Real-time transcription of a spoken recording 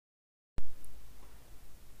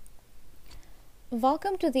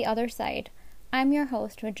Welcome to The Other Side. I'm your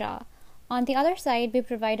host, Raja. On The Other Side, we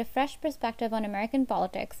provide a fresh perspective on American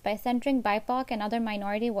politics by centering BIPOC and other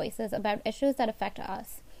minority voices about issues that affect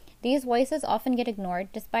us. These voices often get ignored,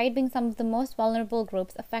 despite being some of the most vulnerable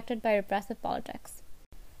groups affected by repressive politics.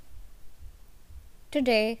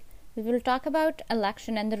 Today, we will talk about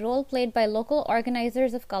election and the role played by local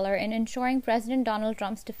organizers of color in ensuring President Donald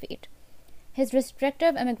Trump's defeat. His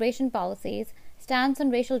restrictive immigration policies, stance on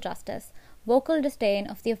racial justice, vocal disdain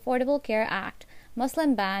of the Affordable Care Act,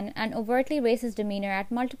 Muslim ban, and overtly racist demeanor at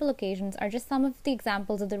multiple occasions are just some of the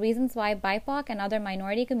examples of the reasons why BIPOC and other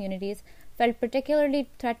minority communities felt particularly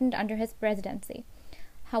threatened under his presidency.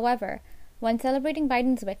 However, when celebrating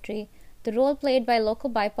Biden's victory, the role played by local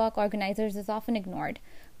BIPOC organizers is often ignored.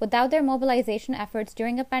 Without their mobilization efforts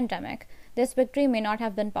during a pandemic, this victory may not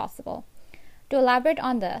have been possible. To elaborate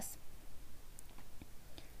on this,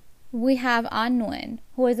 we have An Nguyen,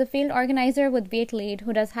 who is a field organizer with Viet Lead,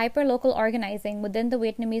 who does hyper-local organizing within the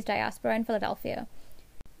Vietnamese diaspora in Philadelphia.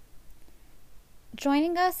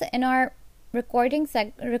 Joining us in our recorded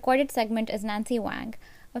segment is Nancy Wang,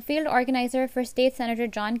 a field organizer for State Senator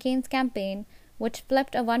John McCain's campaign, which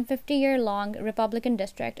flipped a 150-year-long Republican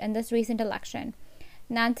district in this recent election.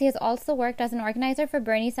 Nancy has also worked as an organizer for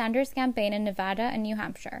Bernie Sanders' campaign in Nevada and New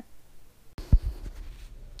Hampshire.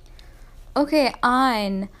 Okay,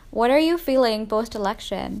 An, what are you feeling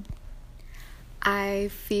post-election? I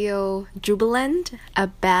feel jubilant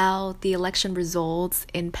about the election results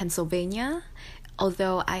in Pennsylvania,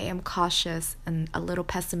 although I am cautious and a little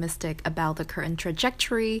pessimistic about the current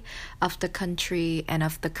trajectory of the country and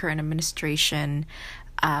of the current administration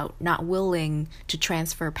not willing to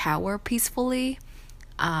transfer power peacefully.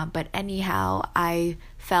 But anyhow, I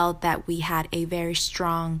felt that we had a very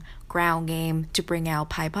strong ground game to bring out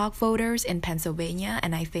BIPOC voters in Pennsylvania,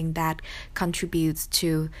 and I think that contributes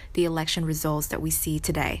to the election results that we see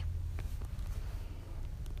today.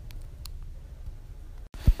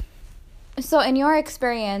 So in your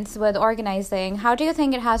experience with organizing, how do you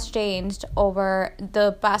think it has changed over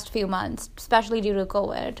the past few months, especially due to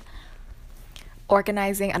COVID?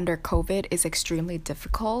 Organizing under COVID is extremely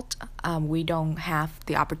difficult. We don't have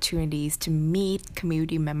the opportunities to meet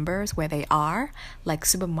community members where they are, like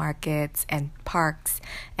supermarkets and parks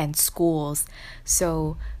and schools.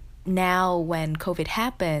 So now when COVID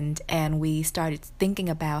happened and we started thinking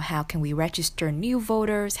about how can we register new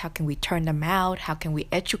voters, how can we turn them out, how can we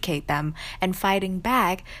educate them, and fighting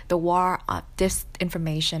back the war of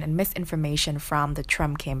disinformation and misinformation from the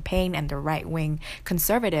Trump campaign and the right-wing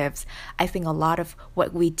conservatives, I think a lot of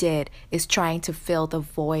what we did is trying to fill the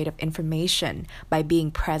void of information by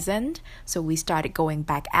being present. So we started going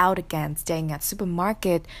back out again, staying at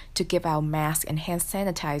supermarket to give out masks and hand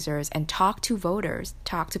sanitizers and talk to voters,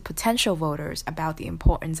 talk to potential voters about the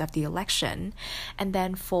importance of the election. And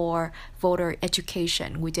then for voter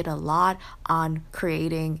education, we did a lot on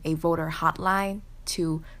creating a voter hotline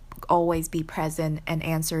to always be present and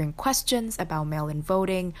answering questions about mail-in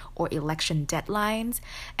voting or election deadlines.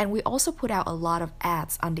 And we also put out a lot of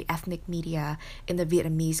ads on the ethnic media in the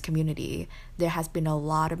Vietnamese community. There has been a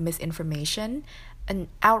lot of misinformation and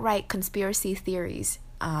outright conspiracy theories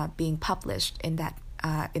being published in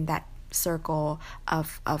that circle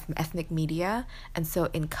of ethnic media. And so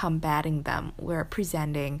in combating them, we're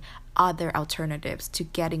presenting other alternatives to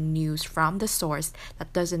getting news from the source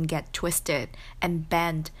that doesn't get twisted and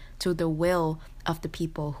bent to the will of the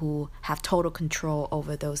people who have total control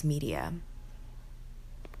over those media.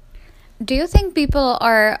 Do you think people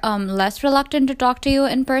are less reluctant to talk to you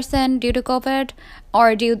in person due to COVID?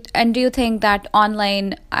 Or do you think that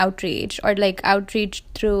online outreach or like outreach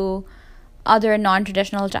through other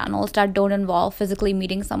non-traditional channels that don't involve physically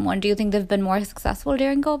meeting someone, do you think they've been more successful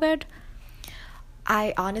during COVID?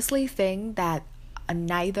 I honestly think that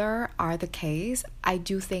neither are the case. I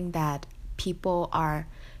do think that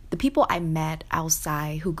the people I met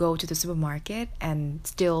outside who go to the supermarket and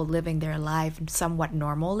still living their life somewhat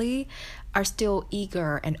normally are still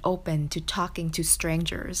eager and open to talking to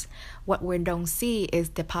strangers. What we don't see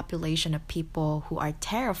is the population of people who are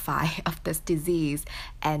terrified of this disease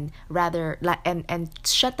and rather and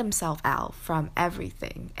shut themselves out from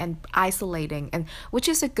everything and isolating, and which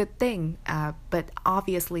is a good thing. But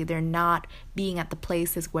obviously they're not being at the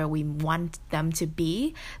places where we want them to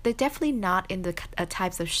be. They're definitely not in the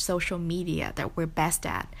types of social media that we're best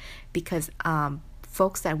at, because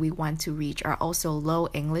folks that we want to reach are also low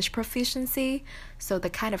English proficiency. So the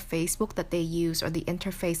kind of Facebook that they use or the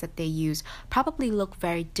interface that they use probably look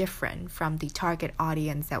very different from the target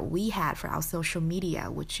audience that we had for our social media,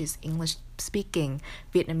 which is English-speaking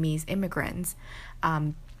Vietnamese immigrants.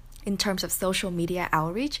 In terms of social media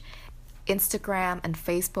outreach, Instagram and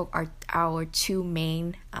Facebook are our two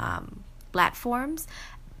main platforms,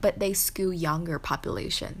 but they skew younger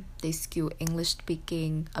population. They skew English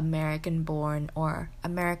speaking, American born, or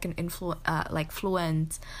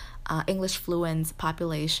fluent, English fluent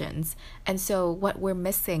populations. And so what we're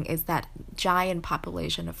missing is that giant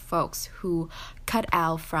population of folks who cut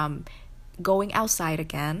out from going outside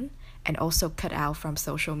again and also cut out from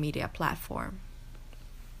social media platform.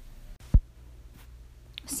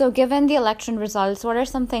 So given the election results, what are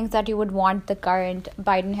some things that you would want the current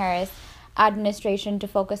Biden-Harris administration to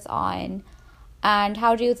focus on? And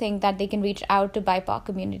how do you think that they can reach out to BIPOC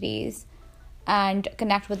communities and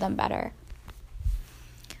connect with them better?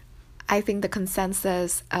 I think the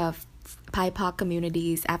consensus of BIPOC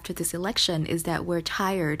communities after this election is that we're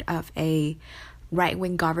tired of a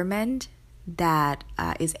right-wing government that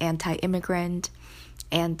is anti-immigrant,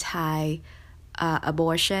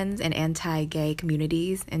 anti-abortions, and anti-gay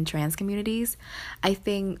communities and trans communities. I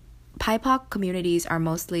think BIPOC communities are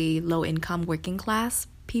mostly low-income working class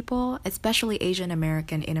people, especially Asian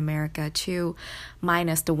American in America too,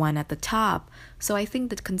 minus the one at the top. So I think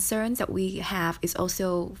the concerns that we have is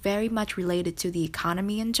also very much related to the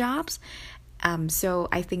economy and jobs. So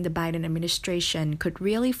I think the Biden administration could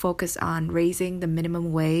really focus on raising the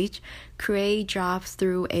minimum wage, create jobs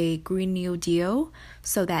through a Green New Deal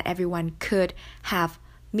so that everyone could have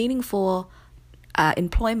meaningful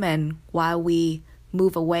employment while we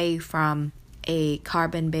move away from a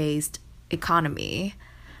carbon-based economy.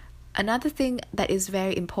 Another thing that is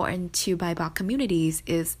very important to BIPOC communities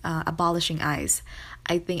is abolishing ICE.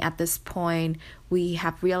 I think at this point, we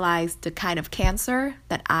have realized the kind of cancer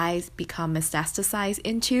that ICE become metastasized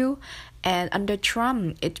into. And under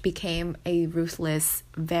Trump, it became a ruthless,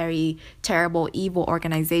 very terrible, evil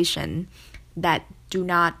organization that do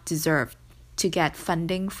not deserve to get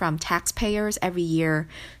funding from taxpayers every year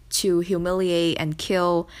to humiliate and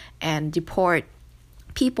kill and deport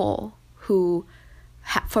people who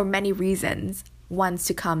for many reasons, wants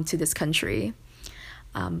to come to this country.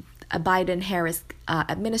 A Biden-Harris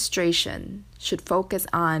administration should focus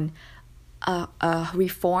on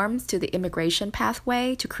reforms to the immigration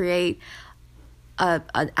pathway to create a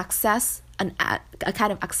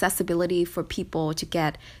kind of accessibility for people to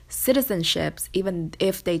get citizenships, even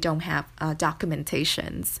if they don't have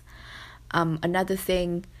documentations. Another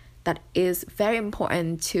thing that is very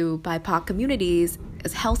important to BIPOC communities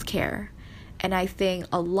is healthcare. And I think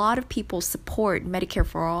a lot of people support Medicare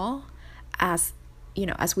for all, as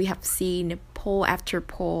we have seen poll after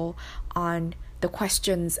poll on the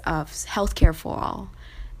questions of healthcare for all.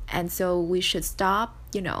 And so we should stop,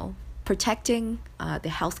 protecting the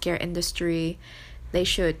healthcare industry. They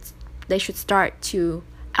should start to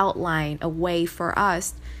outline a way for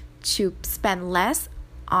us to spend less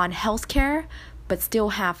on healthcare, but still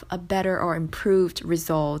have a better or improved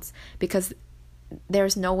results, because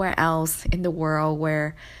there's nowhere else in the world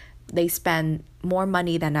where they spend more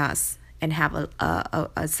money than us and have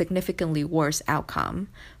a significantly worse outcome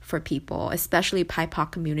for people, especially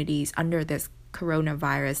BIPOC communities under this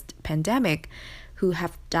coronavirus pandemic, who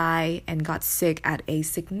have died and got sick at a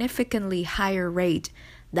significantly higher rate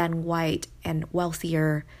than white and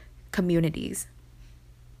wealthier communities.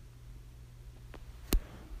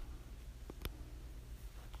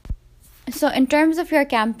 So in terms of your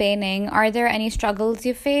campaigning, are there any struggles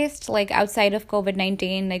you faced, like outside of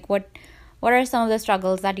COVID-19? Like what are some of the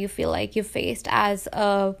struggles that you feel like you faced as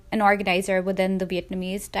an organizer within the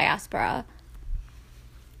Vietnamese diaspora?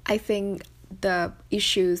 I think the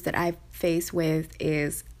issues that I've faced with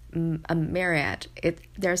is a myriad.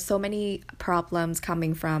 There's so many problems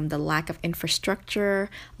coming from the lack of infrastructure,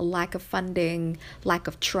 lack of funding, lack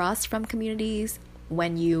of trust from communities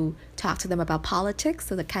when you talk to them about politics,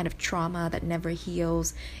 so the kind of trauma that never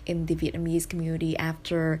heals in the Vietnamese community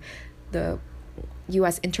after the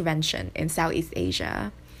U.S. intervention in Southeast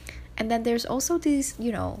Asia. And then there's also these,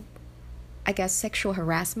 sexual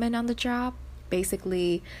harassment on the job,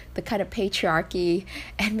 basically the kind of patriarchy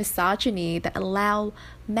and misogyny that allow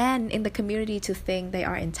men in the community to think they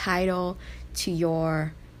are entitled to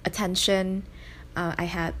your attention. I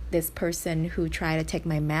had this person who tried to take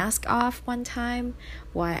my mask off one time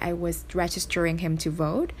while I was registering him to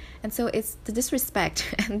vote. And so it's the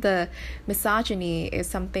disrespect and the misogyny is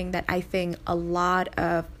something that I think a lot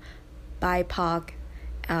of BIPOC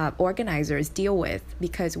organizers deal with,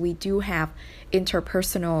 because we do have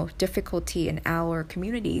interpersonal difficulty in our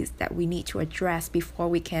communities that we need to address before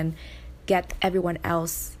we can get everyone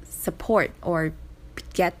else support or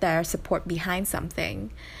get their support behind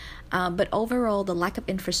something. But overall, the lack of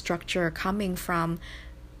infrastructure coming from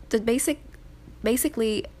the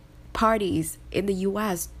basically parties in the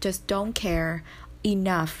US just don't care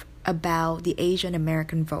enough about the Asian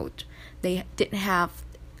American vote.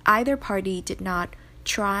 Either party did not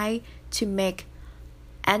try to make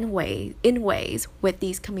inways with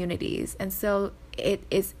these communities. And so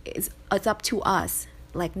it's up to us,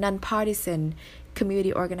 like nonpartisan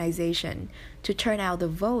community organization, to turn out the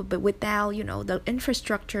vote. But without the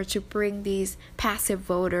infrastructure to bring these passive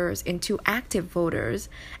voters into active voters,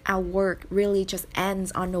 our work really just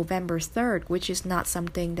ends on November 3rd, which is not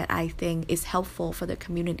something that I think is helpful for the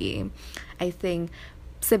community. I think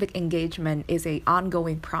civic engagement is an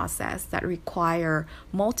ongoing process that require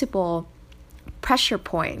multiple pressure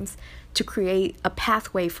points to create a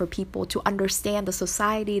pathway for people to understand the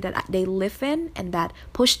society that they live in and that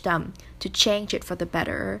push them to change it for the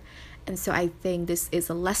better. And so I think this is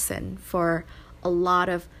a lesson for a lot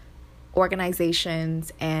of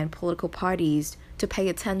organizations and political parties to pay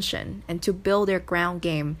attention and to build their ground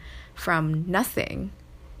game from nothing,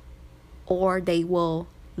 or they will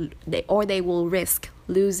risk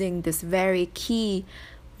losing this very key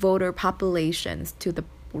voter populations to the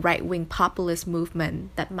right-wing populist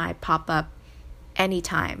movement that might pop up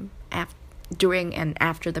anytime during and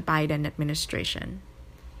after the Biden administration.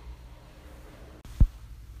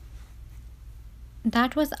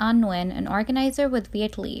 That was An Nguyen, an organizer with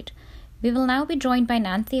Viet Lead. We will now be joined by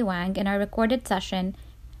Nancy Wang in our recorded session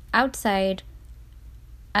outside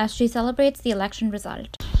as she celebrates the election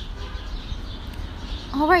result.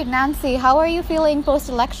 All right, Nancy, how are you feeling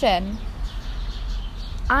post-election?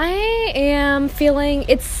 I'm feeling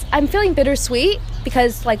bittersweet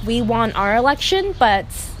because we won our election, but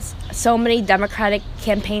so many Democratic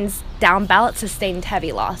campaigns down ballot sustained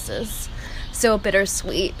heavy losses. So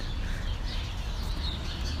bittersweet.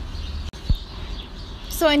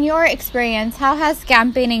 So in your experience, how has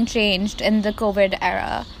campaigning changed in the COVID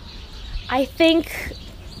era? I think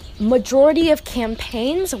majority of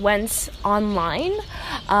campaigns went online.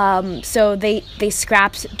 So they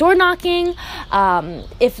scrapped door knocking.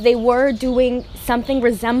 If they were doing something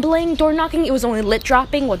resembling door knocking, it was only lit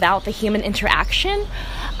dropping without the human interaction.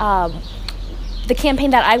 The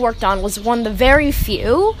campaign that I worked on was one of the very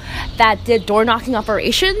few that did door knocking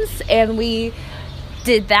operations, and we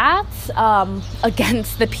did that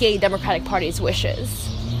against the PA Democratic Party's wishes.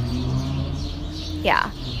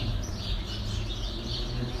 Yeah.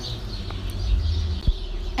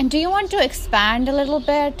 And do you want to expand a little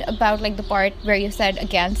bit about the part where you said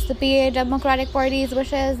against the PA Democratic Party's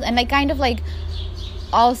wishes, and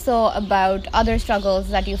also about other struggles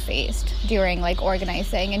that you faced during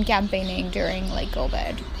organizing and campaigning during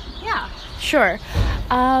COVID? Yeah, sure.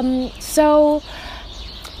 So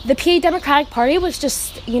the PA Democratic Party was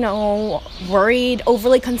just, worried,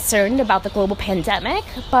 overly concerned about the global pandemic.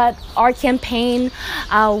 But our campaign,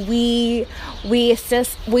 we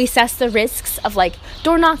assessed the risks of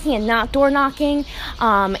door knocking and not door knocking,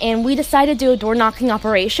 and we decided to do a door knocking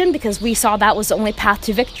operation because we saw that was the only path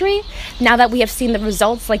to victory. Now that we have seen the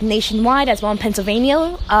results nationwide as well in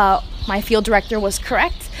Pennsylvania, my field director was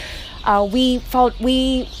correct. We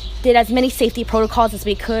did as many safety protocols as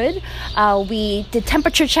we could. We did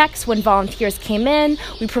temperature checks when volunteers came in.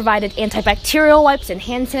 We provided antibacterial wipes and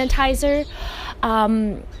hand sanitizer.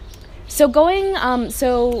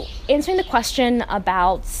 So answering the question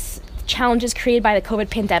about challenges created by the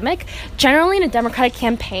COVID pandemic, generally in a Democratic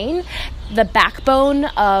campaign, the backbone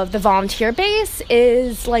of the volunteer base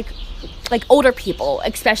is older people,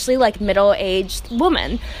 especially middle-aged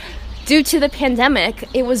women. Due to the pandemic,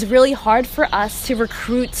 it was really hard for us to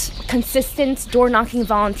recruit consistent door-knocking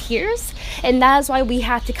volunteers, and that is why we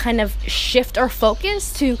had to kind of shift our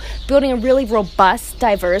focus to building a really robust,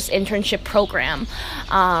 diverse internship program.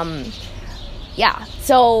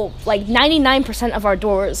 So 99% of our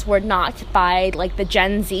doors were knocked by the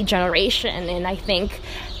Gen Z generation, and I think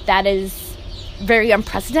that is very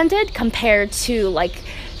unprecedented compared to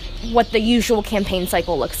what the usual campaign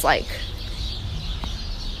cycle looks like.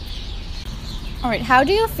 All right, how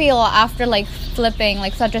do you feel after flipping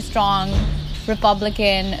such a strong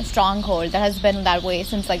Republican stronghold that has been that way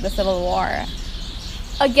since the Civil War?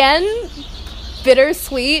 Again,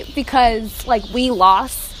 bittersweet because we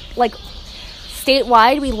lost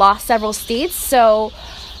statewide, we lost several states, so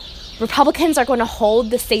Republicans are going to hold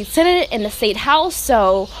the state Senate and the state House,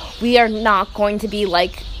 so we are not going to be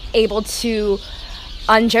able to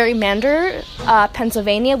ungerrymander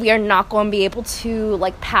Pennsylvania. We are not going to be able to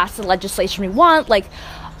pass the legislation we want.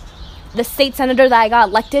 The state senator that I got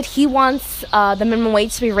elected, he wants the minimum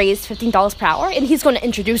wage to be raised $15 per hour, and he's going to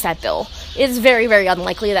introduce that bill. It is very, very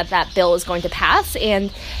unlikely that that bill is going to pass,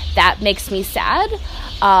 and that makes me sad.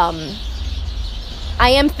 I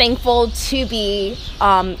am thankful to be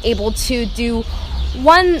able to do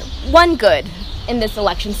one good in this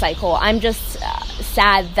election cycle. I'm just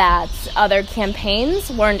sad that other campaigns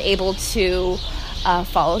weren't able to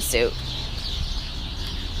follow suit.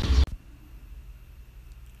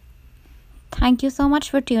 Thank you so much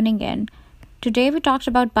for tuning in. Today we talked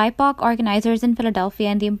about BIPOC organizers in Philadelphia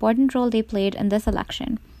and the important role they played in this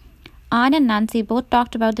election. Ann and Nancy both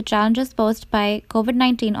talked about the challenges posed by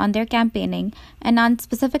COVID-19 on their campaigning, and Ann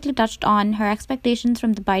specifically touched on her expectations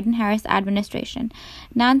from the Biden-Harris administration.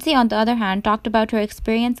 Nancy, on the other hand, talked about her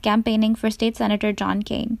experience campaigning for State Senator John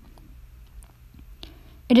Kane.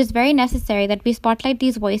 It is very necessary that we spotlight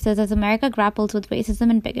these voices as America grapples with racism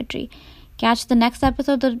and bigotry. Catch the next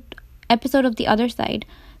episode of The Other Side,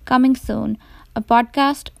 coming soon, a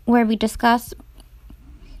podcast where we discuss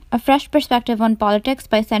a fresh perspective on politics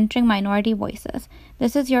by centering minority voices.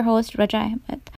 This is your host, Raja Ahmed.